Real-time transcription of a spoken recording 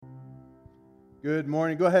Good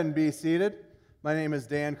morning. Go ahead and be seated. My name is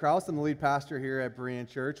Dan Kraus. I'm the lead pastor here at Berean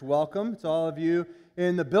Church. Welcome to all of you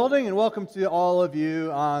in the building, and welcome to all of you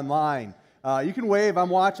online. You can wave.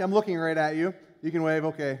 I'm looking right at you. You can wave.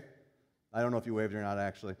 Okay. I don't know if you waved or not,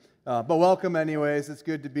 actually. But welcome anyways. It's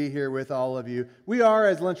good to be here with all of you. We are,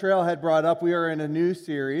 as Lantrell had brought up, we are in a new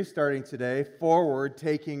series starting today, Forward,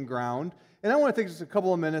 Taking Ground. And I want to take just a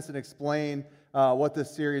couple of minutes and explain what this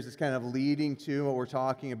series is kind of leading to, what we're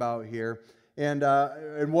talking about here. And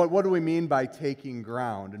what do we mean by taking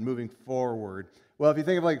ground and moving forward? Well, if you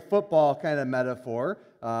think of like football kind of metaphor,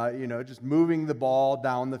 just moving the ball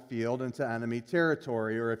down the field into enemy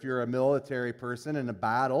territory, or if you're a military person in a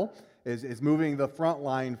battle, is moving the front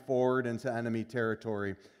line forward into enemy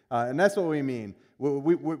territory. And that's what we mean.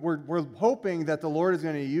 We're hoping that the Lord is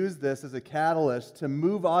going to use this as a catalyst to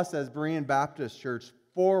move us as Berean Baptist Church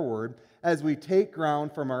forward as we take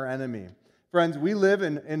ground from our enemy. Friends, we live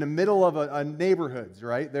in the middle of neighborhoods,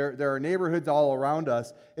 right? There are neighborhoods all around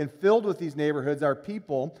us, and filled with these neighborhoods are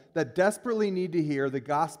people that desperately need to hear the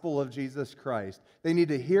gospel of Jesus Christ. They need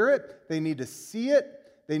to hear it, they need to see it,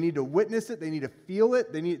 they need to witness it, they need to feel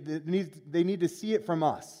it, they need to see it from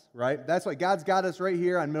us, right? That's why God's got us right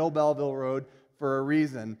here on Middle Belleville Road for a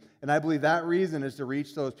reason, and I believe that reason is to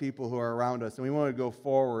reach those people who are around us, and we want to go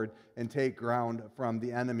forward and take ground from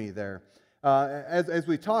the enemy there. As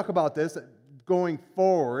we talk about this, going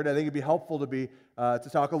forward, I think it'd be helpful to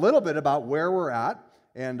talk a little bit about where we're at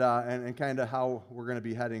and kind of how we're going to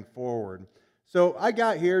be heading forward. So I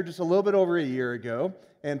got here just a little bit over a year ago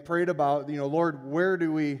and prayed about, Lord, where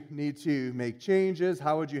do we need to make changes?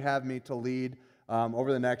 How would you have me to lead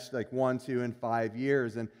over the next 1, 2, and 5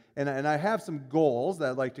 years? And I have some goals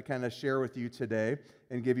that I'd like to kind of share with you today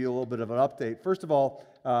and give you a little bit of an update. First of all,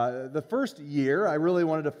 the first year, I really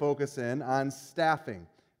wanted to focus in on staffing.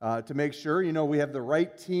 To make sure, we have the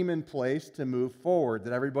right team in place to move forward,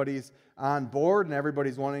 that everybody's on board and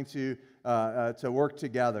everybody's wanting to work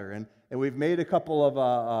together. And we've made a couple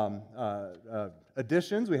of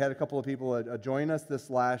additions. We had a couple of people join us this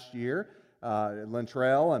last year.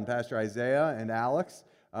 Lantrell and Pastor Isaiah and Alex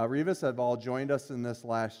Rivas have all joined us in this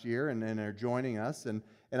last year and are joining us. And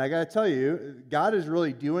I got to tell you, God is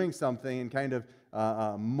really doing something and kind of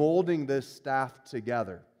molding this staff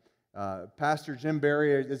together. Pastor Jim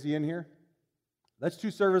Berry, is he in here? That's 2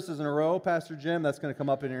 services in a row, Pastor Jim. That's going to come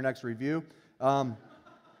up in your next review.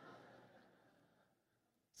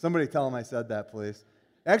 Somebody tell him I said that, please.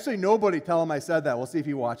 Actually, nobody tell him I said that. We'll see if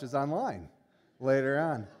he watches online later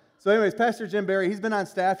on. So anyways, Pastor Jim Berry, he's been on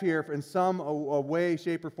staff here in some way,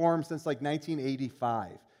 shape, or form since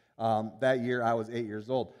 1985. That year, I was 8 years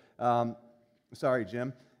old. Sorry,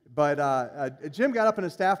 Jim. But Jim got up in a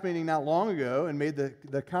staff meeting not long ago and made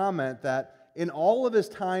the comment that in all of his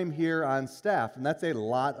time here on staff, and that's a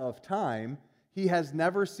lot of time, he has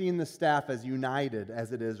never seen the staff as united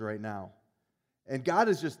as it is right now. And God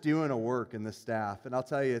is just doing a work in the staff, and I'll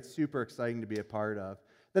tell you, it's super exciting to be a part of.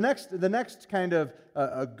 The next kind of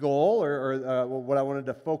a goal or what I wanted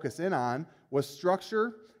to focus in on was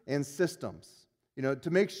structure and systems. To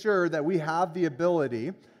make sure that we have the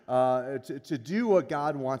ability to do what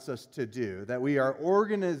God wants us to do, that we are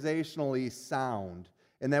organizationally sound,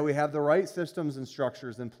 and that we have the right systems and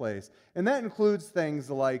structures in place. And that includes things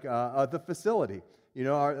like the facility.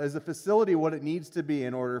 As a facility, what it needs to be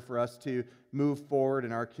in order for us to move forward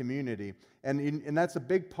in our community. And that's a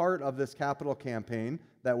big part of this capital campaign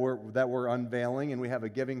that we're unveiling, and we have a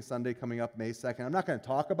Giving Sunday coming up May 2nd. I'm not going to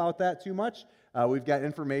talk about that too much. We've got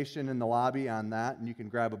information in the lobby on that, and you can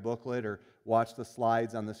grab a booklet or watch the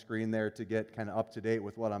slides on the screen there to get kind of up to date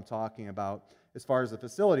with what I'm talking about as far as the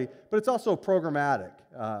facility. But it's also programmatic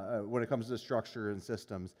when it comes to structure and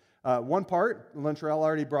systems. One part, Lantrell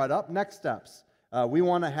already brought up, next steps. We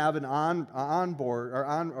want to have an onboard or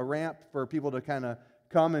on a ramp for people to kind of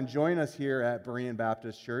come and join us here at Berean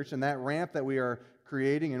Baptist Church. And that ramp that we are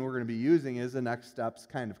creating and we're going to be using is the Next Steps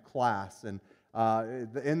kind of class. And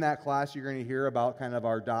in that class, you're going to hear about kind of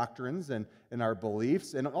our doctrines and our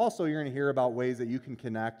beliefs. And also, you're going to hear about ways that you can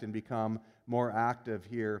connect and become more active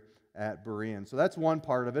here at Berean. So that's one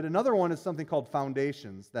part of it. Another one is something called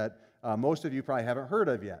Foundations that most of you probably haven't heard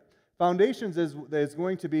of yet. Foundations is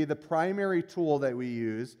going to be the primary tool that we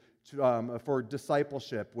use for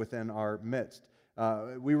discipleship within our midst.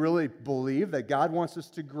 We really believe that God wants us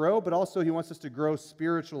to grow, but also He wants us to grow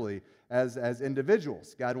spiritually as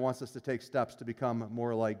individuals. God wants us to take steps to become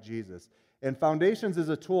more like Jesus. And Foundations is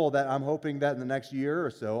a tool that I'm hoping that in the next year or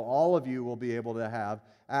so, all of you will be able to have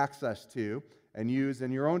access to and use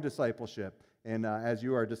in your own discipleship. And as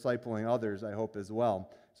you are discipling others, I hope as well.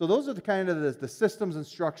 So those are the kind of the systems and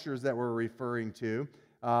structures that we're referring to.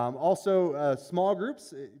 Also, small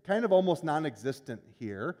groups, kind of almost non-existent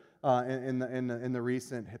here in the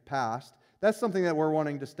recent past. That's something that we're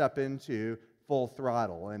wanting to step into full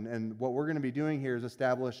throttle. And what we're going to be doing here is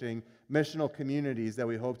establishing missional communities that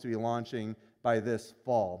we hope to be launching by this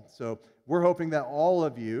fall. So we're hoping that all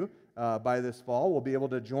of you by this fall will be able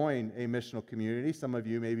to join a missional community. Some of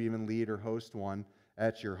you maybe even lead or host one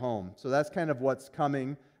at your home. So that's kind of what's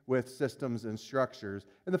coming with systems and structures.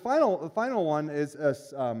 And the final one is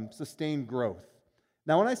sustained growth.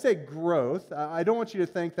 Now, when I say growth, I don't want you to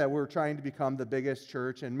think that we're trying to become the biggest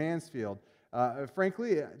church in Mansfield.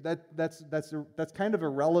 Frankly, that's kind of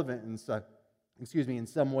irrelevant in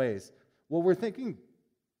some ways. What we're thinking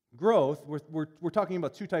growth, we're talking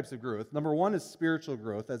about two types of growth. Number one is spiritual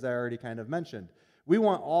growth, as I already kind of mentioned. We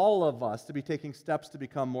want all of us to be taking steps to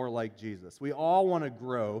become more like Jesus. We all want to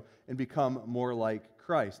grow and become more like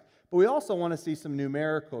Christ. But we also want to see some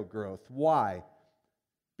numerical growth. Why?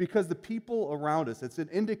 Because the people around us, it's an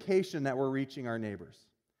indication that we're reaching our neighbors.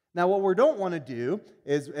 Now, what we don't want to do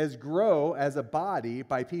is grow as a body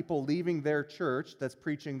by people leaving their church that's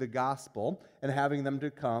preaching the gospel and having them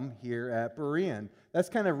to come here at Berean. That's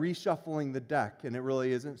kind of reshuffling the deck, and it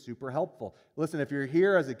really isn't super helpful. Listen, if you're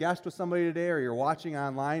here as a guest with somebody today or you're watching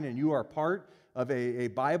online and you are part of a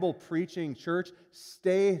Bible-preaching church,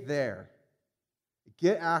 stay there.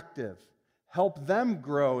 Get active. Help them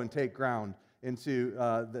grow and take ground into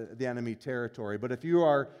the enemy territory. But if you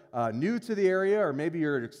are new to the area, or maybe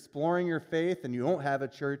you're exploring your faith and you don't have a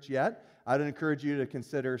church yet, I'd encourage you to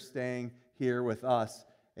consider staying here with us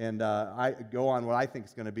and I go on what I think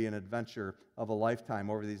is going to be an adventure of a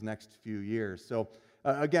lifetime over these next few years. So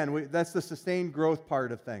again, that's the sustained growth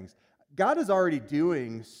part of things. God is already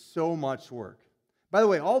doing so much work. By the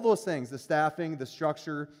way, all those things, the staffing, the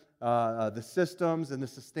structure, the systems, and the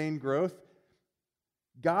sustained growth,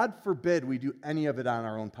 God forbid we do any of it on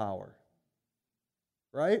our own power,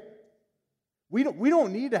 right? We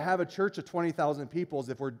don't need to have a church of 20,000 people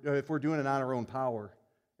if we're doing it on our own power.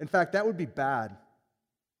 In fact, that would be bad.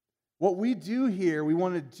 What we do here, we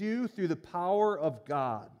want to do through the power of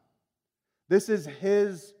God. This is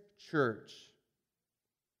His church.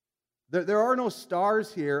 There are no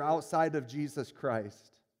stars here outside of Jesus Christ.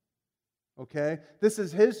 Okay? This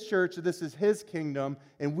is His church, this is His kingdom,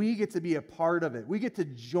 and we get to be a part of it. We get to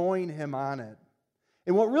join Him on it.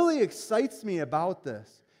 And what really excites me about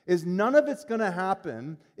this is none of it's going to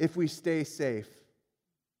happen if we stay safe.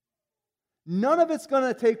 None of it's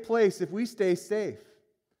going to take place if we stay safe.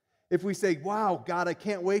 If we say, wow, God, I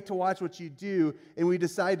can't wait to watch what you do, and we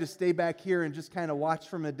decide to stay back here and just kind of watch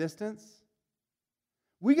from a distance,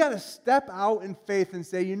 we got to step out in faith and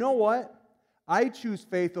say, you know what? I choose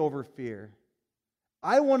faith over fear.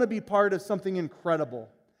 I want to be part of something incredible.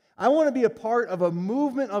 I want to be a part of a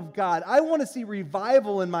movement of God. I want to see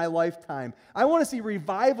revival in my lifetime. I want to see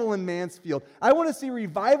revival in Mansfield. I want to see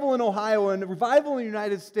revival in Ohio and revival in the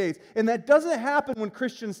United States. And that doesn't happen when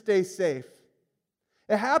Christians stay safe.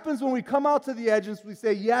 It happens when we come out to the edge and we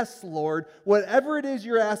say, yes, Lord, whatever it is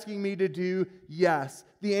you're asking me to do, yes.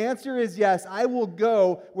 The answer is yes, I will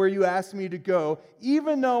go where you ask me to go,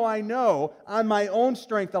 even though I know on my own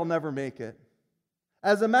strength I'll never make it.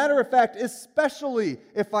 As a matter of fact, especially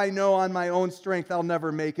if I know on my own strength I'll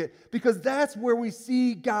never make it, because that's where we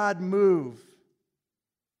see God move.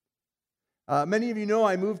 Many of you know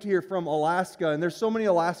I moved here from Alaska, and there's so many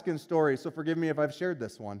Alaskan stories, so forgive me if I've shared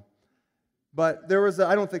this one. But there was,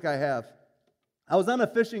 I don't think I have. I was on a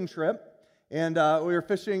fishing trip, and we were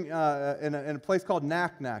fishing in a place called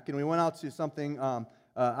Naknek, and we went out to something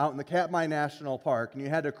out in the Katmai National Park, and you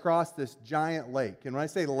had to cross this giant lake. And when I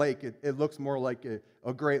say lake, it looks more like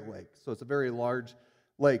a Great Lake, so it's a very large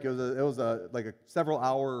lake. It was like a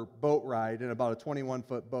several-hour boat ride in about a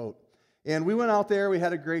 21-foot boat. And we went out there, we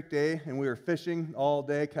had a great day, and we were fishing all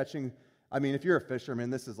day, catching, I mean, if you're a fisherman,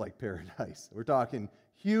 this is like paradise. We're talking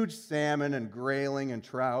huge salmon and grayling and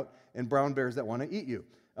trout and brown bears that want to eat you.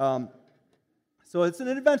 So it's an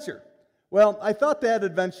adventure. Well, I thought that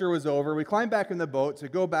adventure was over. We climbed back in the boat to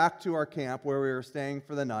go back to our camp where we were staying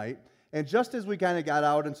for the night. And just as we kind of got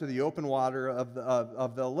out into the open water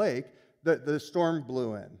of the lake, the storm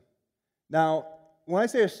blew in. Now, when I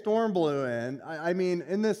say a storm blew in, I mean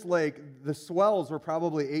in this lake, the swells were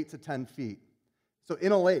probably 8 to 10 feet. So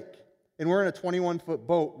in a lake. And we're in a 21-foot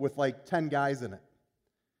boat with like 10 guys in it.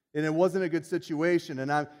 And it wasn't a good situation.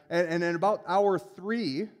 And in about hour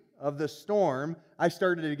 3 of the storm, I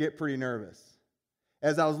started to get pretty nervous.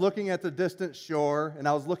 As I was looking at the distant shore, and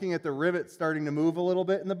I was looking at the rivets starting to move a little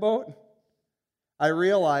bit in the boat, I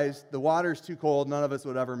realized the water's too cold, none of us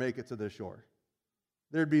would ever make it to the shore.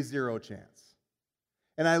 There'd be zero chance.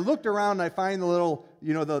 And I looked around and I find the little,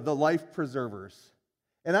 the life preservers.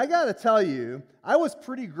 And I got to tell you, I was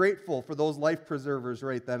pretty grateful for those life preservers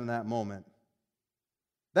right then in that moment.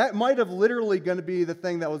 That might have literally going to be the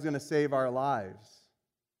thing that was going to save our lives.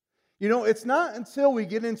 It's not until we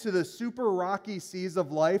get into the super rocky seas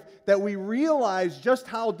of life that we realize just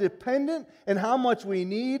how dependent and how much we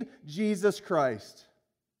need Jesus Christ.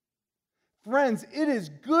 Friends, it is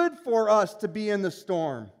good for us to be in the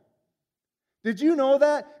storm. Did you know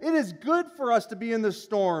that? It is good for us to be in the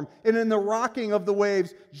storm and in the rocking of the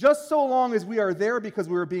waves, just so long as we are there because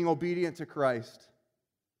we are being obedient to Christ.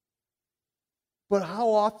 But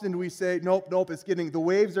how often do we say, nope, the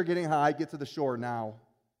waves are getting high, get to the shore now?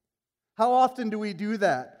 How often do we do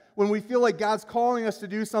that? When we feel like God's calling us to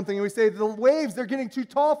do something and we say, the waves, they're getting too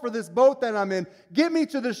tall for this boat that I'm in. Get me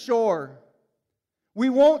to the shore.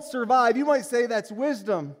 We won't survive. You might say that's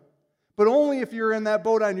wisdom, but only if you're in that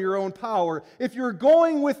boat on your own power. If you're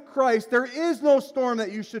going with Christ, there is no storm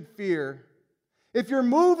that you should fear. If you're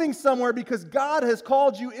moving somewhere because God has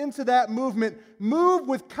called you into that movement, move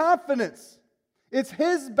with confidence. It's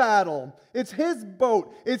His battle. It's His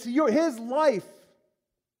boat. It's His life.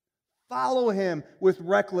 Follow Him with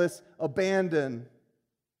reckless abandon.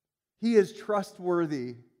 He is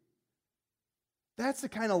trustworthy. That's the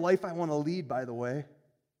kind of life I want to lead, by the way.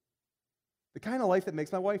 The kind of life that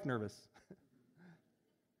makes my wife nervous.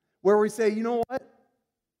 Where we say, you know what?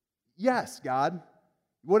 Yes, God.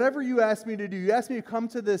 Whatever you ask me to do, you ask me to come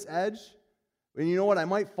to this edge, and you know what? I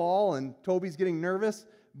might fall, and Toby's getting nervous,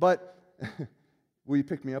 but will you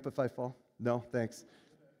pick me up if I fall? No, thanks.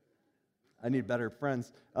 I need better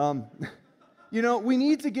friends. We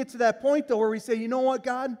need to get to that point, though, where we say, you know what,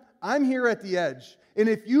 God? I'm here at the edge. And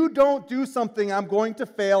if you don't do something, I'm going to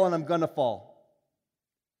fail and I'm going to fall.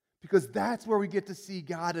 Because that's where we get to see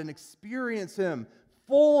God and experience Him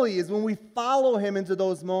fully, is when we follow Him into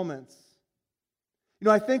those moments.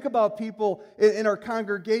 I think about people in our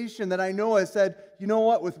congregation that I know has said, you know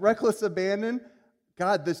what, with reckless abandon,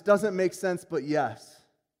 God, this doesn't make sense, but yes.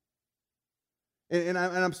 And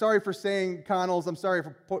I'm sorry for saying, Connells, I'm sorry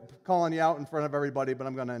for calling you out in front of everybody, but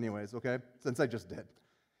I'm going to anyways, okay? Since I just did.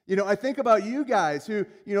 I think about you guys who,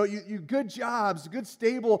 you good jobs, good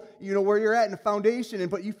stable, where you're at in a foundation,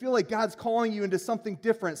 but you feel like God's calling you into something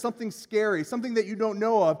different, something scary, something that you don't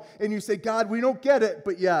know of, and you say, God, we don't get it,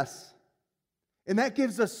 but yes. And that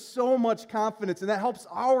gives us so much confidence, and that helps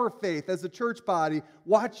our faith as a church body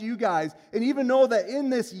watch you guys, and even know that in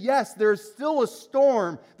this, yes, there's still a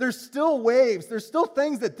storm, there's still waves, there's still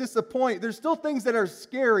things that disappoint, there's still things that are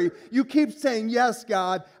scary. You keep saying, yes,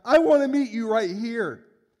 God, I want to meet you right here.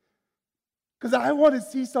 Because I want to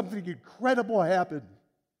see something incredible happen.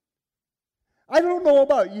 I don't know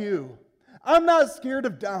about you. I'm not scared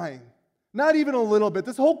of dying. Not even a little bit.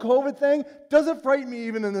 This whole COVID thing doesn't frighten me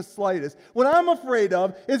even in the slightest. What I'm afraid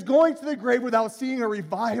of is going to the grave without seeing a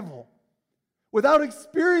revival. Without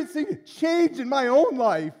experiencing change in my own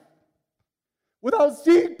life. Without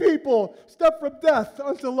seeing people step from death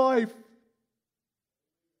unto life.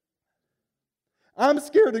 I'm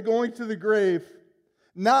scared of going to the grave,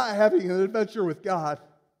 not having an adventure with God.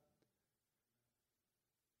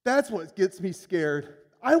 That's what gets me scared.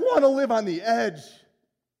 I want to live on the edge.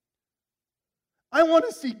 I want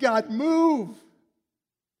to see God move.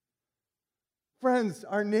 Friends,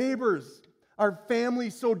 our neighbors, our family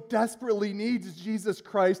so desperately needs Jesus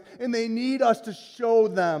Christ, and they need us to show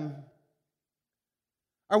them.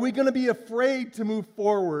 Are we going to be afraid to move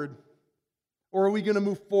forward? Or are we going to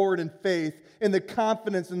move forward in faith, in the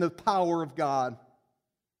confidence and the power of God?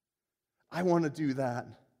 I want to do that.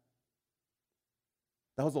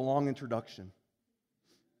 That was a long introduction.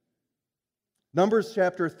 Numbers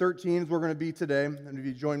chapter 13 is where we're going to be today. And if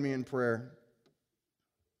you join me in prayer.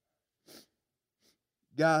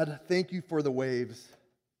 God, thank you for the waves.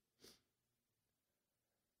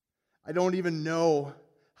 I don't even know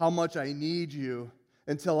how much I need you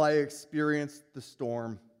until I experience the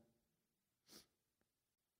storm.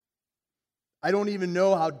 I don't even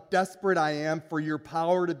know how desperate I am for your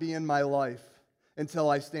power to be in my life until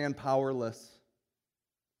I stand powerless.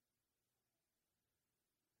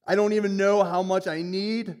 I don't even know how much I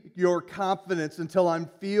need your confidence until I'm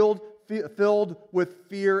filled with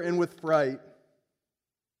fear and with fright.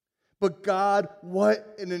 But God,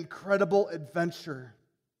 what an incredible adventure.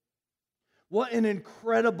 What an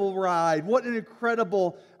incredible ride. What an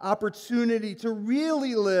incredible opportunity to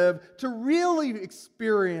really live, to really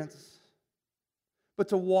experience, but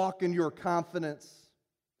to walk in your confidence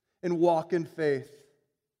and walk in faith.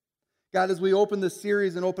 God, as we open this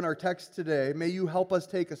series and open our text today, may you help us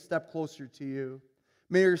take a step closer to you.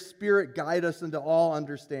 May your Spirit guide us into all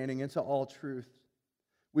understanding, into all truth.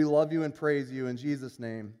 We love you and praise you in Jesus'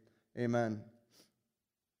 name. Amen.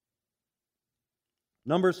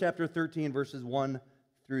 Numbers chapter 13, verses 1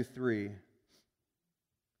 through 3.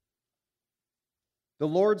 The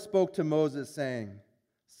Lord spoke to Moses, saying,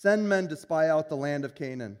 "Send men to spy out the land of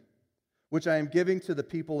Canaan, which I am giving to the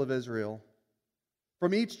people of Israel.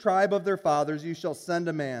 From each tribe of their fathers you shall send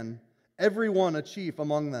a man, every one a chief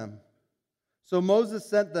among them." So Moses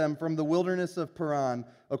sent them from the wilderness of Paran,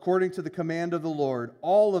 according to the command of the Lord,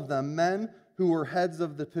 all of them men who were heads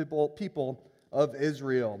of the people of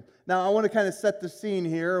Israel. Now, I want to kind of set the scene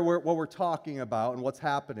here, what we're talking about and what's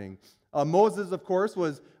happening. Moses, of course,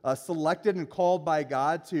 was selected and called by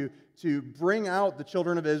God to bring out the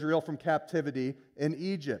children of Israel from captivity in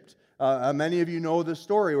Egypt. Many of you know the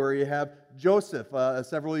story where you have Joseph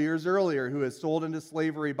several years earlier who is sold into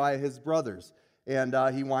slavery by his brothers. And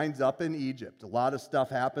he winds up in Egypt. A lot of stuff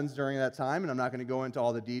happens during that time, and I'm not going to go into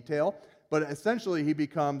all the detail. But essentially, he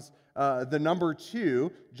becomes the number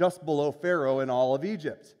 2 just below Pharaoh in all of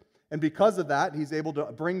Egypt. And because of that, he's able to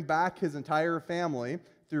bring back his entire family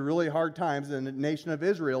through really hard times, and the nation of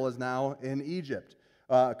Israel is now in Egypt.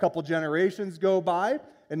 A couple generations go by,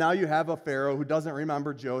 and now you have a Pharaoh who doesn't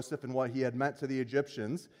remember Joseph and what he had meant to the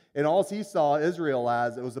Egyptians. And all he saw Israel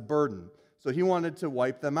as, it was a burden. So he wanted to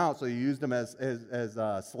wipe them out. So he used them as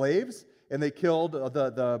slaves, and they killed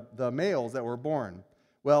the males that were born.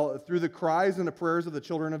 Well, through the cries and the prayers of the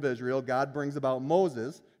children of Israel, God brings about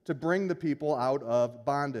Moses to bring the people out of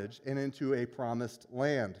bondage and into a promised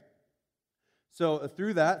land. So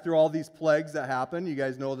through all these plagues that happen, you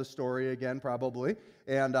guys know the story again probably,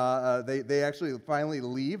 and they actually finally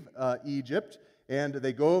leave Egypt, and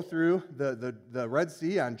they go through the Red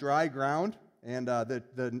Sea on dry ground, and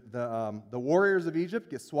the warriors of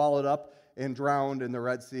Egypt get swallowed up and drowned in the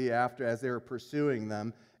Red Sea as they were pursuing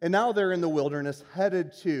them. And now they're in the wilderness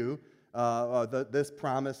headed to this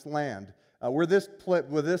promised land. Where this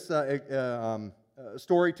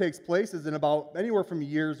story takes place is in about anywhere from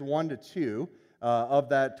years 1 to 2 of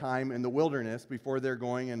that time in the wilderness before they're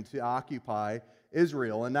going in to occupy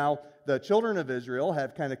Israel. And now the children of Israel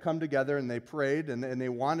have kind of come together and they prayed and they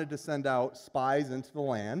wanted to send out spies into the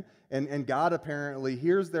land. And God apparently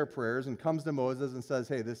hears their prayers and comes to Moses and says,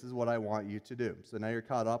 "Hey, this is what I want you to do." So now you're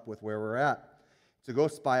caught up with where we're at. To go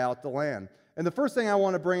spy out the land. And the first thing I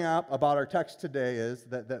want to bring up about our text today is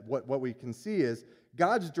that what we can see is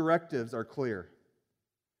God's directives are clear.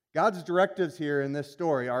 God's directives here in this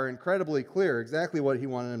story are incredibly clear, exactly what he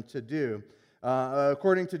wanted them to do.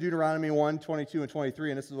 According to Deuteronomy 1, 22 and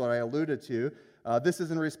 23, and this is what I alluded to, this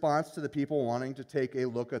is in response to the people wanting to take a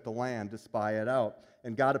look at the land, to spy it out.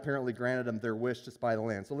 And God apparently granted them their wish to spy the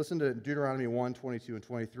land. So listen to Deuteronomy 1, 22 and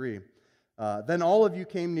 23. Then all of you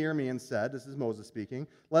came near me and said, this is Moses speaking,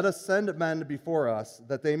 "Let us send men before us,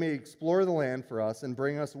 that they may explore the land for us and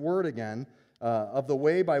bring us word again of the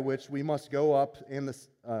way by which we must go up and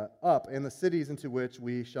the cities into which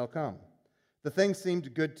we shall come." The thing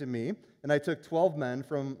seemed good to me, and I took 12 men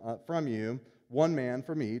from you, 1 man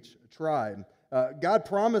from each tribe. God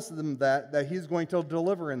promised them that he's going to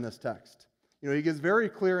deliver in this text. You know, he gives very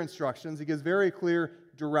clear instructions. He gives very clear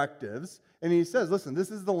directives. And he says, listen,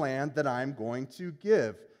 this is the land that I'm going to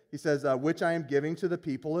give. He says, which I am giving to the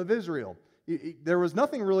people of Israel. There was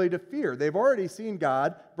nothing really to fear. They've already seen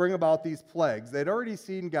God bring about these plagues. They'd already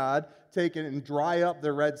seen God take it and dry up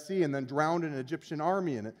the Red Sea and then drown an Egyptian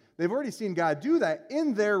army in it. They've already seen God do that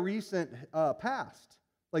in their recent past.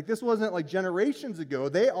 Like, this wasn't like generations ago.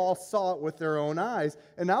 They all saw it with their own eyes.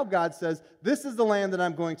 And now God says, this is the land that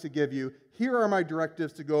I'm going to give you. Here are my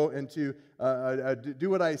directives to go and to do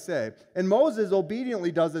what I say. And Moses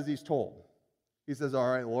obediently does as he's told. He says, all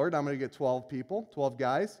right, Lord, I'm going to get 12 people, 12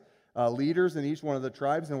 guys, leaders in each one of the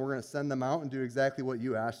tribes, and we're going to send them out and do exactly what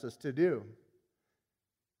you asked us to do.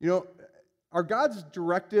 You know, are God's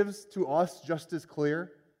directives to us just as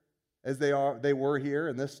clear as they were here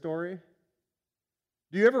in this story?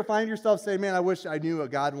 Do you ever find yourself saying, man, I wish I knew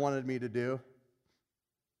what God wanted me to do?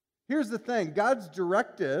 Here's the thing. God's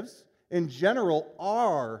directives in general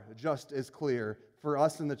are just as clear for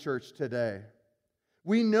us in the church today.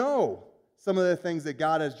 We know some of the things that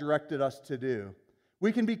God has directed us to do.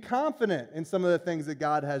 We can be confident in some of the things that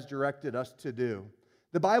God has directed us to do.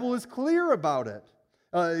 The Bible is clear about it.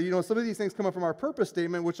 Some of these things come up from our purpose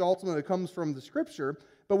statement, which ultimately comes from the Scripture,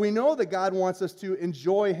 but we know that God wants us to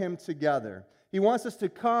enjoy Him together. He wants us to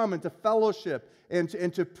come and to fellowship and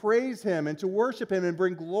to praise Him and to worship Him and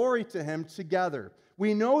bring glory to Him together.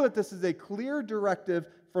 We know that this is a clear directive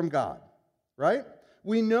from God, right?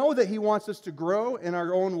 We know that He wants us to grow in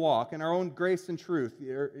our own walk, in our own grace and truth.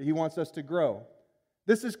 He wants us to grow.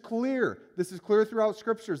 This is clear. This is clear throughout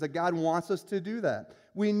Scriptures that God wants us to do that.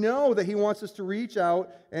 We know that He wants us to reach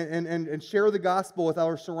out and share the gospel with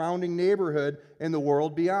our surrounding neighborhood and the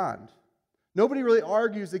world beyond. Nobody really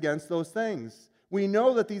argues against those things. We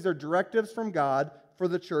know that these are directives from God for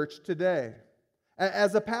the church today.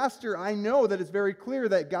 As a pastor, I know that it's very clear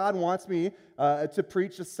that God wants me to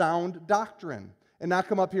preach a sound doctrine and not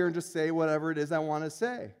come up here and just say whatever it is I want to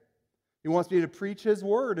say. He wants me to preach His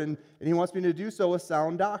word, and He wants me to do so with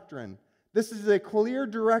sound doctrine. This is a clear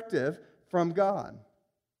directive from God.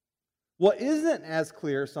 What isn't as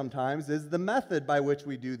clear sometimes is the method by which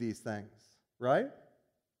we do these things, right?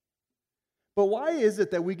 But why is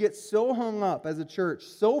it that we get so hung up as a church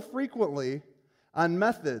so frequently on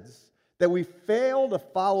methods that we fail to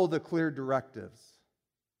follow the clear directives?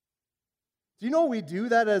 Do you know we do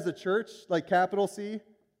that as a church, like capital C?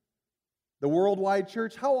 The worldwide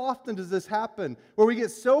church? How often does this happen? Where we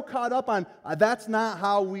get so caught up on, that's not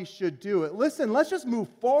how we should do it. Listen, let's just move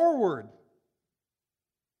forward.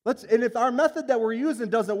 And if our method that we're using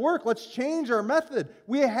doesn't work, let's change our method.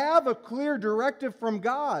 We have a clear directive from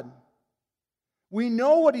God. We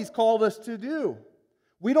know what He's called us to do.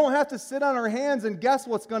 We don't have to sit on our hands and guess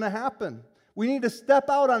what's going to happen. We need to step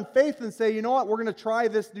out on faith and say, you know what, we're going to try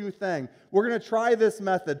this new thing. We're going to try this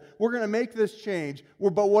method. We're going to make this change.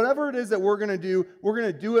 But whatever it is that we're going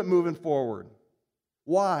to do it moving forward.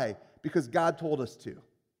 Why? Because God told us to.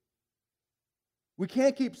 We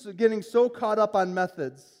can't keep getting so caught up on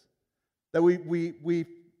methods that we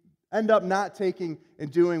end up not taking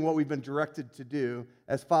and doing what we've been directed to do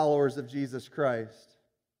as followers of Jesus Christ.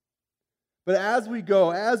 But as we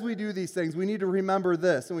go, as we do these things, we need to remember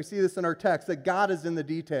this, and we see this in our text, that God is in the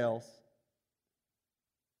details.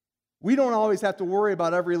 We don't always have to worry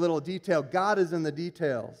about every little detail. God is in the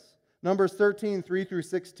details. Numbers 13, 3 through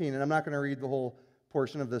 16, and I'm not going to read the whole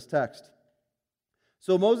portion of this text.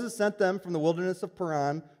 So Moses sent them from the wilderness of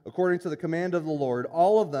Paran, according to the command of the Lord,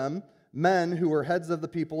 all of them men who were heads of the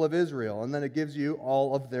people of Israel. And then it gives you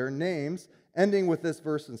all of their names. Ending with this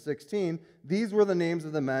verse in 16, these were the names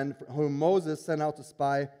of the men whom Moses sent out to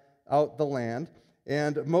spy out the land.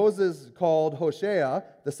 And Moses called Hoshea,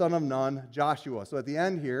 the son of Nun, Joshua. So at the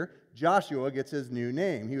end here, Joshua gets his new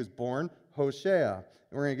name. He was born Hoshea. And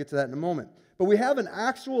we're going to get to that in a moment. But we have an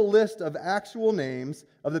actual list of actual names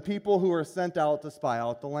of the people who are sent out to spy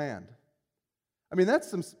out the land. I mean,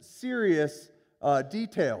 that's some serious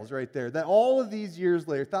details right there, that all of these years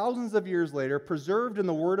later, thousands of years later, preserved in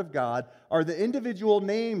the Word of God are the individual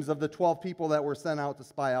names of the 12 people that were sent out to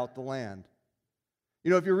spy out the land. You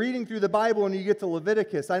know, if you're reading through the Bible and you get to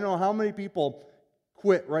Leviticus, I know how many people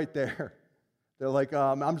quit right there. They're like,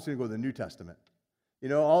 I'm just going to go to the New Testament. You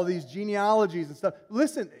know, all these genealogies and stuff.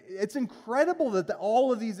 Listen, it's incredible that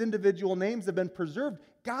all of these individual names have been preserved.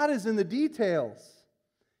 God is in the details.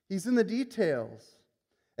 He's in the details.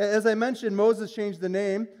 As I mentioned, Moses changed the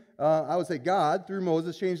name, I would say God, through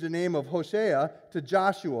Moses, changed the name of Hoshea to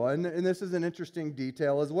Joshua. And this is an interesting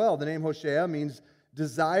detail as well. The name Hoshea means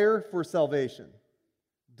desire for salvation.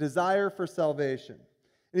 Desire for salvation.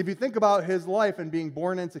 And if you think about his life and being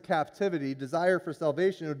born into captivity, desire for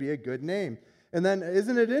salvation would be a good name. And then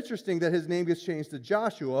isn't it interesting that his name gets changed to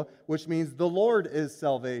Joshua, which means the Lord is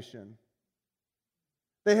salvation.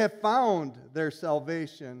 They have found their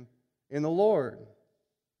salvation in the Lord.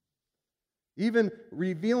 Even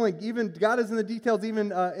God is in the details,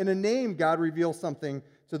 even in a name, God reveals something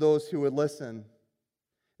to those who would listen.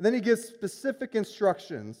 And then he gives specific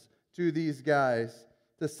instructions to these guys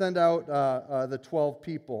to send out the 12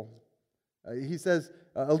 people. He says,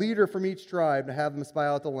 a leader from each tribe to have them spy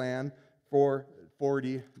out the land for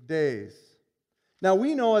 40 days. Now,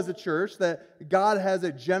 we know as a church that God has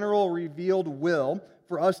a general revealed will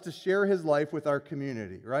for us to share His life with our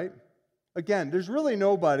community, right? Again, there's really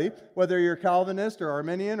nobody, whether you're Calvinist or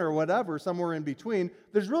Arminian or whatever, somewhere in between,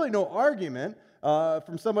 there's really no argument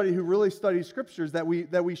from somebody who really studies Scriptures that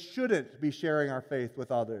we shouldn't be sharing our faith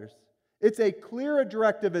with others. It's a clear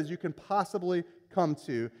directive as you can possibly come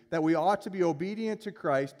to, that we ought to be obedient to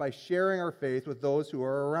Christ by sharing our faith with those who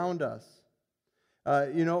are around us.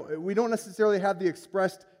 We don't necessarily have the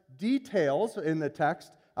expressed details in the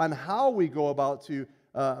text on how we go about to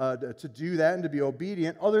do that and to be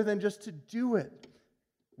obedient, other than just to do it.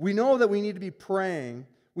 We know that we need to be praying.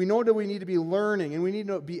 We know that we need to be learning, and we need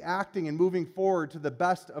to be acting and moving forward to the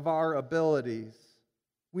best of our abilities.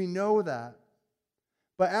 We know that.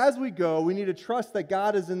 But as we go, we need to trust that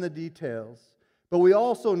God is in the details. But we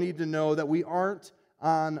also need to know that we aren't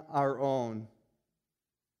on our own.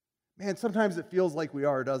 Man, sometimes it feels like we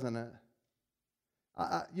are, doesn't it?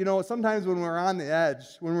 Sometimes when we're on the edge,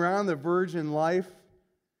 when we're on the verge in life,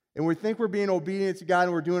 and we think we're being obedient to God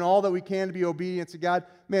and we're doing all that we can to be obedient to God,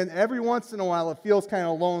 man, every once in a while it feels kind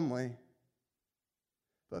of lonely.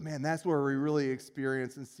 But man, that's where we really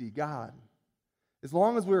experience and see God. As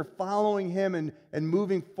long as we're following Him and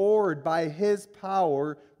moving forward by His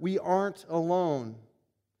power, we aren't alone.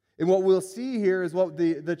 And what we'll see here is what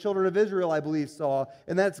the children of Israel, I believe, saw,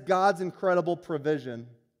 and that's God's incredible provision.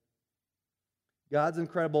 God's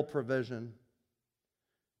incredible provision.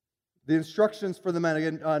 The instructions for the men,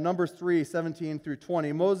 again, Numbers 3, 17 through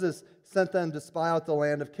 20. Moses sent them to spy out the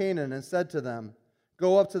land of Canaan and said to them,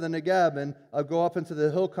 "Go up to the Negeb and go up into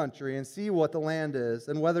the hill country and see what the land is,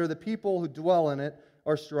 and whether the people who dwell in it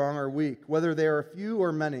are strong or weak, whether they are few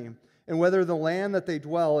or many, and whether the land that they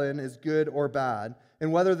dwell in is good or bad,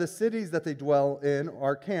 and whether the cities that they dwell in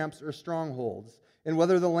are camps or strongholds, and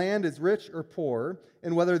whether the land is rich or poor,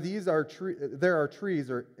 and whether there are trees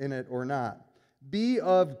in it or not. Be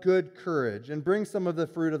of good courage, and bring some of the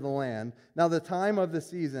fruit of the land." Now the time was the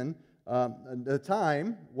season of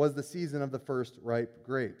the first ripe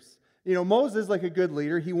grapes. You know, Moses, like a good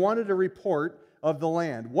leader, he wanted a report of the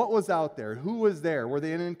land. What was out there? Who was there? Were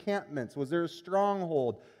they in encampments? Was there a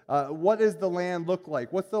stronghold? What does the land look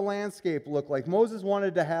like? What's the landscape look like? Moses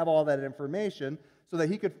wanted to have all that information so that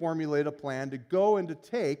he could formulate a plan to go and to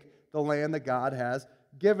take the land that God has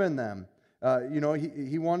given them.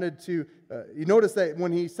 He wanted to, you notice that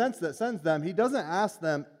when he sends them, he doesn't ask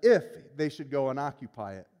them if they should go and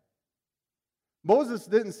occupy it. Moses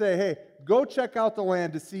didn't say, "Hey, go check out the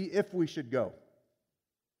land to see if we should go."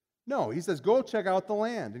 No, he says, "Go check out the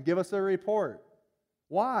land and give us a report."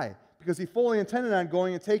 Why? Because he fully intended on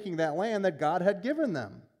going and taking that land that God had given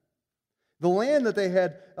them. The land that they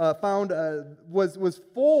had found was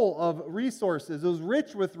full of resources. It was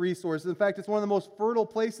rich with resources. In fact, it's one of the most fertile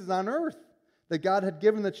places on earth that God had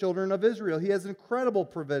given the children of Israel. He has incredible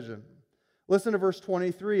provision. Listen to verse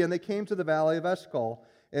 23. "And they came to the valley of Eshcol,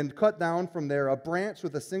 and cut down from there a branch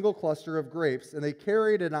with a single cluster of grapes, and they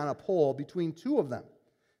carried it on a pole between two of them.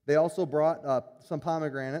 They also brought some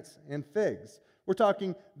pomegranates and figs." We're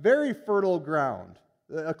talking very fertile ground,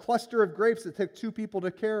 a cluster of grapes that took two people to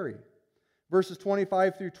carry. Verses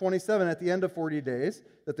 25 through 27, at the end of 40 days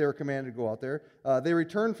that they were commanded to go out there, they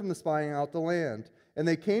returned from the spying out the land. And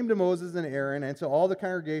they came to Moses and Aaron and to all the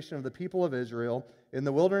congregation of the people of Israel in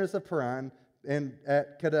the wilderness of Paran and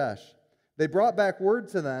at Kadesh. They brought back word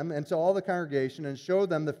to them and to all the congregation and showed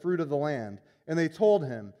them the fruit of the land. And they told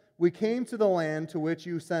him, "We came to the land to which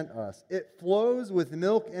you sent us. It flows with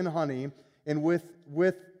milk and honey,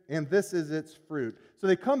 and this is its fruit." So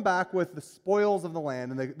they come back with the spoils of the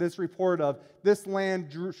land and this report of this land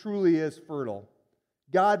truly is fertile.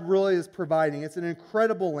 God really is providing. It's an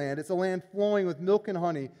incredible land. It's a land flowing with milk and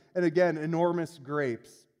honey, and again, enormous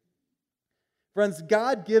grapes. Friends,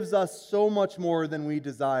 God gives us so much more than we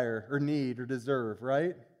desire or need or deserve,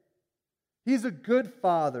 right? He's a good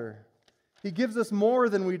Father. He gives us more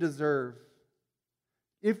than we deserve.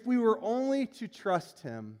 If we were only to trust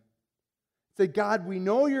Him, say, "God, we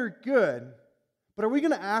know you're good, but are we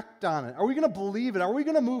going to act on it? Are we going to believe it? Are we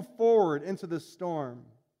going to move forward into the storm?"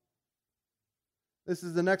 This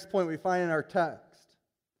is the next point we find in our text,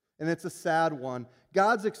 and it's a sad one.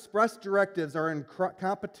 God's express directives are in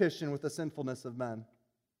competition with the sinfulness of men.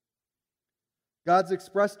 God's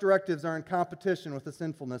express directives are in competition with the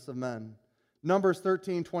sinfulness of men. Numbers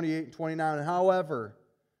 13, 28, and 29. "However,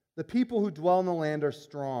 the people who dwell in the land are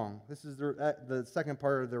strong." This is the second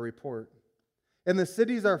part of the report. "And the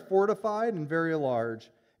cities are fortified and very large.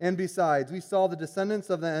 And besides, we saw the descendants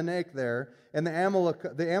of the Anak there, and the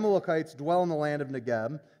Amalekites dwell in the land of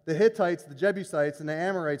Negeb. The Hittites, the Jebusites, and the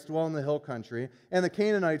Amorites dwell in the hill country, and the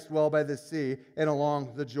Canaanites dwell by the sea and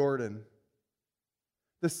along the Jordan."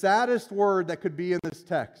 The saddest word that could be in this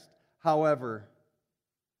text, however.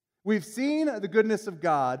 We've seen the goodness of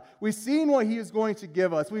God. We've seen what He is going to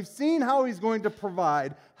give us. We've seen how He's going to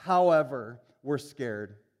provide. However, we're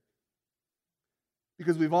scared.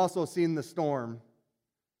 Because we've also seen the storm.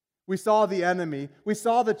 We saw the enemy. We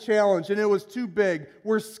saw the challenge, and it was too big.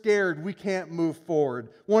 We're scared. We can't move forward.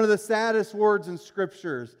 One of the saddest words in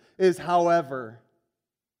Scriptures is "however."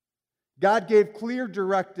 God gave clear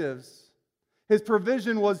directives. His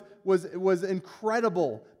provision was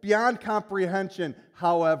incredible, beyond comprehension.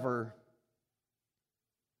 However.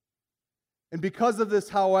 And because of this,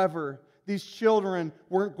 however, these children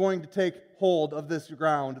weren't going to take hold of this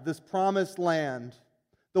ground, this promised land,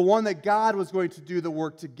 the one that God was going to do the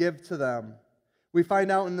work to give to them. We find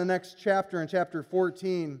out in the next chapter, in chapter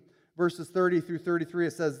 14, verses 30 through 33,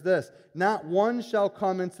 it says this: "Not one shall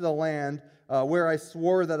come into the land where I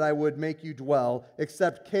swore that I would make you dwell,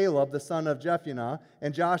 except Caleb the son of Jephunneh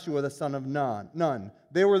and Joshua the son of Nun.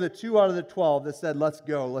 They were the 2 out of the 12 that said, let's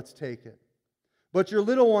go, let's take it. But your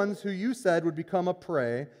little ones who you said would become a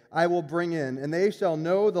prey, I will bring in, and they shall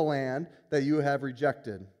know the land that you have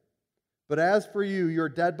rejected. But as for you, your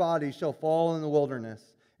dead bodies shall fall in the wilderness,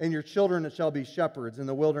 and your children shall be shepherds in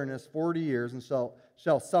the wilderness 40 years, and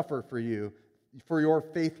shall suffer for you, for your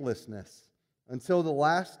faithlessness, until the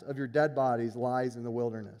last of your dead bodies lies in the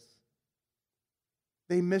wilderness.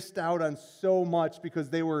 They missed out on so much because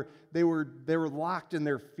they were locked in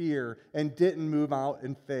their fear and didn't move out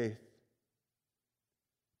in faith.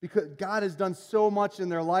 Because God has done so much in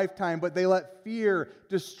their lifetime, but they let fear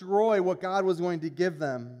destroy what God was going to give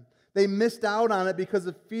them. They missed out on it because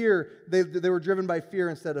of fear. They were driven by fear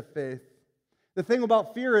instead of faith. The thing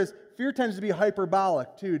about fear is, fear tends to be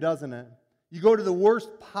hyperbolic too, doesn't it? You go to the worst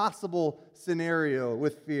possible scenario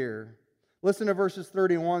with fear. Listen to verses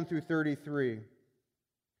 31 through 33.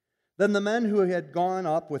 Then the men who had gone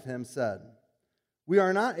up with him said, we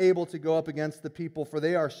are not able to go up against the people, for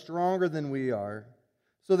they are stronger than we are.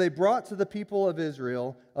 So they brought to the people of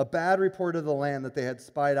Israel a bad report of the land that they had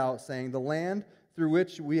spied out, saying, the land through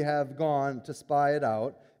which we have gone to spy it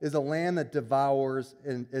out is a land that devours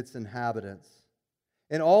its inhabitants.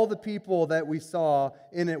 And all the people that we saw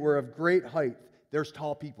in it were of great height. There's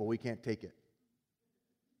tall people, we can't take it.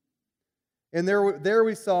 And there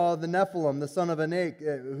we saw the Nephilim, the son of Anak,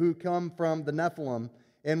 who come from the Nephilim,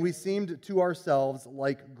 and we seemed to ourselves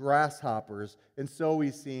like grasshoppers, and so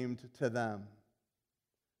we seemed to them.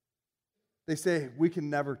 They say, we can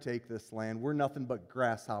never take this land. We're nothing but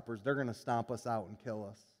grasshoppers. They're going to stomp us out and kill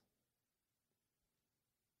us.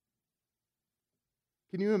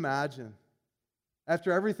 Can you imagine?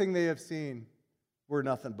 After everything they have seen, we're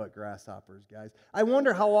nothing but grasshoppers, guys. I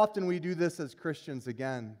wonder how often we do this as Christians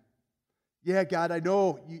again. Yeah, God, I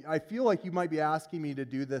know, I feel like you might be asking me to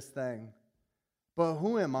do this thing, but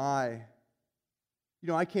who am I?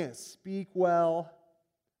 I can't speak well.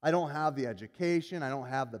 I don't have the education. I don't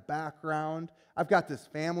have the background. I've got this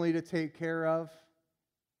family to take care of.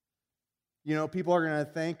 People are going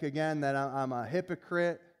to think, again, that I'm a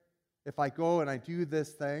hypocrite if I go and I do this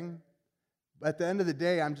thing. But at the end of the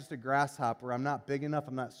day, I'm just a grasshopper. I'm not big enough.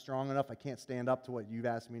 I'm not strong enough. I can't stand up to what you've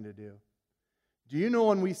asked me to do. Do you know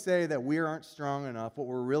when we say that we aren't strong enough, what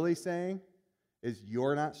we're really saying is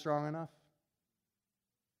you're not strong enough?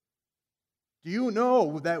 Do you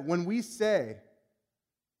know that when we say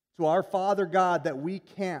to our Father God that we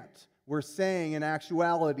can't, we're saying in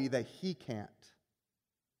actuality that He can't?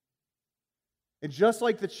 And just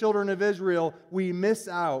like the children of Israel, we miss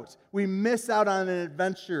out. We miss out on an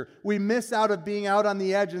adventure. We miss out of being out on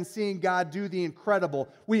the edge and seeing God do the incredible.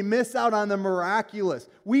 We miss out on the miraculous.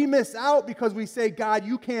 We miss out because we say, God,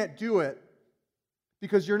 you can't do it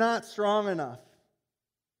because you're not strong enough.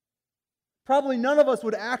 Probably none of us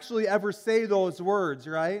would actually ever say those words,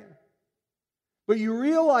 right? But you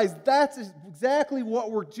realize that's exactly what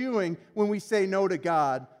we're doing when we say no to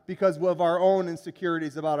God because of our own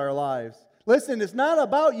insecurities about our lives. Listen, it's not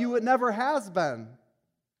about you. It never has been.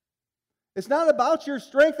 It's not about your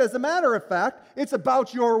strength. As a matter of fact, it's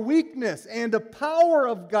about your weakness and the power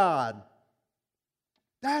of God.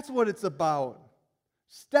 That's what it's about.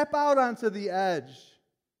 Step out onto the edge.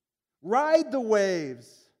 Ride the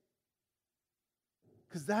waves.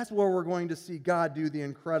 Because that's where we're going to see God do the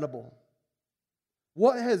incredible.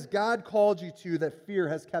 What has God called you to that fear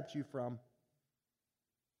has kept you from?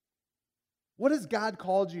 What has God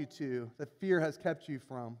called you to that fear has kept you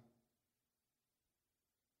from?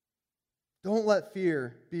 Don't let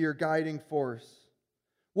fear be your guiding force.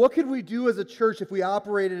 What could we do as a church if we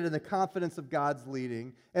operated in the confidence of God's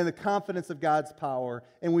leading and the confidence of God's power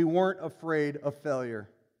and we weren't afraid of failure?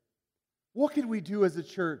 What could we do as a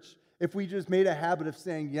church if we just made a habit of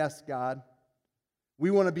saying, yes, God,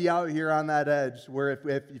 we want to be out here on that edge where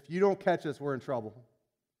if you don't catch us, we're in trouble?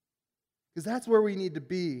 Because that's where we need to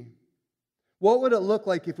be. What would it look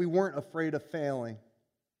like if we weren't afraid of failing?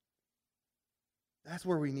 That's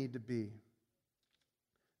where we need to be.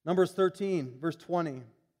 Numbers 13, verse 20.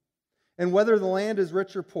 And whether the land is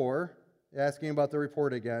rich or poor, asking about the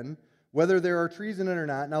report again, whether there are trees in it or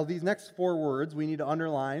not. Now, these next 4 words we need to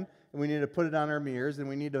underline, and we need to put it on our mirrors, and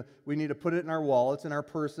we need to put it in our wallets, in our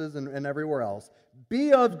purses, and everywhere else.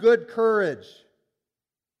 Be of good courage.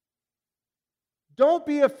 Don't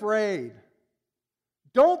be afraid.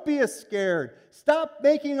 Don't be scared. Stop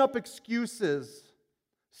making up excuses.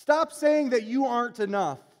 Stop saying that you aren't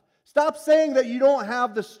enough. Stop saying that you don't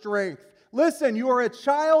have the strength. Listen, you are a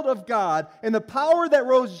child of God, and the power that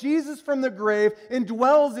rose Jesus from the grave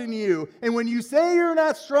indwells in you. And when you say you're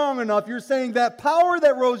not strong enough, you're saying that power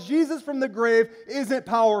that rose Jesus from the grave isn't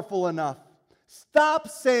powerful enough. Stop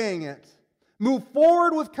saying it. Move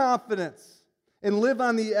forward with confidence and live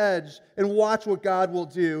on the edge and watch what God will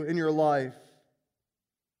do in your life.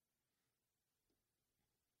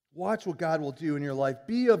 Watch what God will do in your life.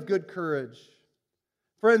 Be of good courage.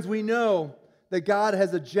 Friends, we know that God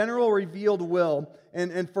has a general revealed will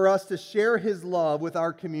and for us to share His love with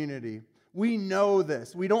our community. We know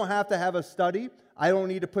this. We don't have to have a study. I don't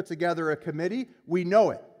need to put together a committee. We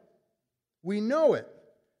know it. We know it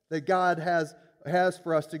that God has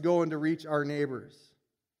for us to go and to reach our neighbors.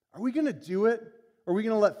 Are we going to do it? Or are we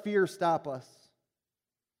going to let fear stop us?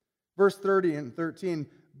 Verse 30 and 13,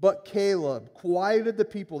 but Caleb quieted the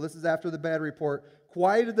people. This is after the bad report.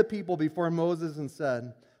 Quieted the people before Moses and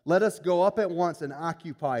said, let us go up at once and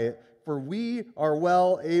occupy it, for we are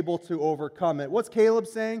well able to overcome it. What's Caleb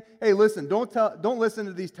saying? Hey, listen, don't listen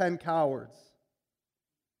to these 10 cowards.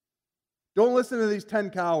 Don't listen to these 10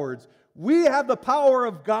 cowards. We have the power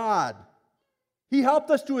of God. He helped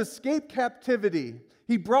us to escape captivity.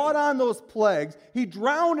 He brought on those plagues. He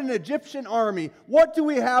drowned an Egyptian army. What do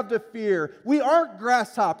we have to fear? We aren't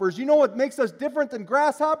grasshoppers. You know what makes us different than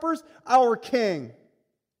grasshoppers? Our King.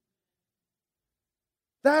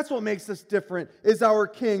 That's what makes us different, is our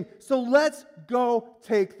King. So let's go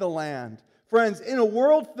take the land. Friends, in a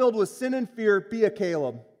world filled with sin and fear, be a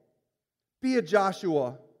Caleb. Be a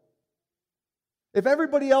Joshua. If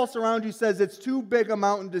everybody else around you says it's too big a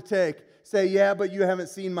mountain to take, say, yeah, but you haven't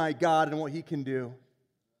seen my God and what He can do.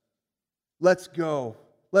 Let's go.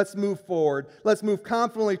 Let's move forward. Let's move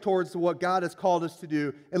confidently towards what God has called us to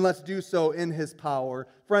do, and let's do so in His power.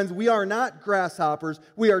 Friends, we are not grasshoppers.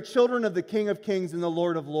 We are children of the King of Kings and the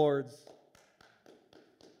Lord of Lords.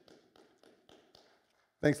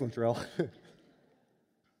 Thanks, Latrell.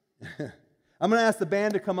 I'm going to ask the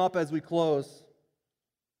band to come up as we close.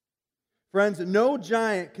 Friends, no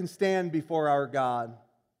giant can stand before our God.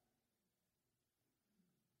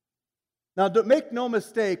 Now, make no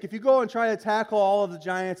mistake, if you go and try to tackle all of the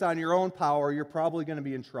giants on your own power, you're probably going to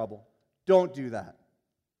be in trouble. Don't do that.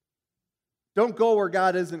 Don't go where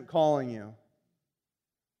God isn't calling you,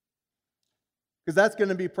 because that's going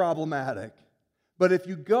to be problematic. But if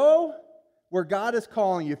you go where God is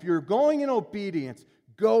calling you, if you're going in obedience,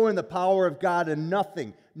 go in the power of God, and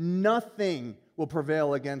nothing will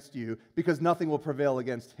prevail against you, because nothing will prevail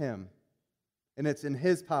against Him. And it's in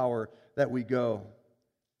His power that we go.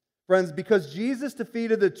 Friends, because Jesus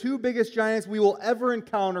defeated the two biggest giants we will ever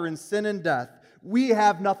encounter in sin and death, we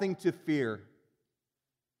have nothing to fear.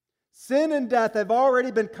 Sin and death have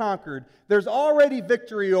already been conquered. There's already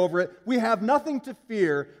victory over it. We have nothing to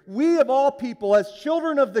fear. We, of all people, as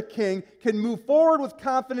children of the King, can move forward with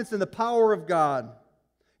confidence in the power of God.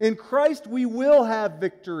 In Christ, we will have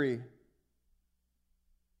victory.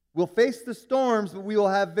 We'll face the storms, but we will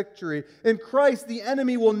have victory. In Christ, the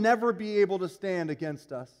enemy will never be able to stand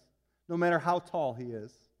against us, no matter how tall he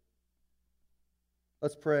is.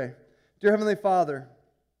 Let's pray. Dear Heavenly Father,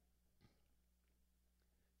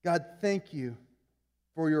 God, thank you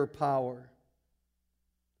for your power.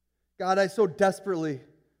 God, I so desperately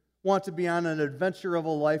want to be on an adventure of a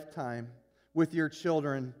lifetime with your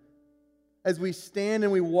children as we stand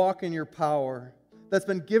and we walk in your power that's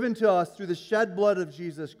been given to us through the shed blood of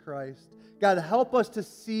Jesus Christ. God, help us to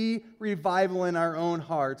see revival in our own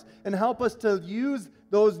hearts, and help us to use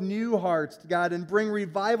those new hearts, God, and bring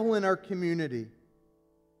revival in our community.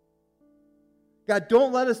 God,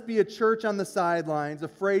 don't let us be a church on the sidelines,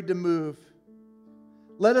 afraid to move.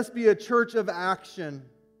 Let us be a church of action.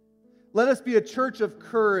 Let us be a church of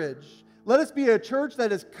courage. Let us be a church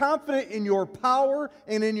that is confident in your power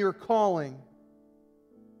and in your calling.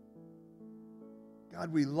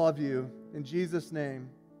 God, we love you. In Jesus' name,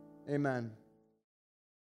 amen.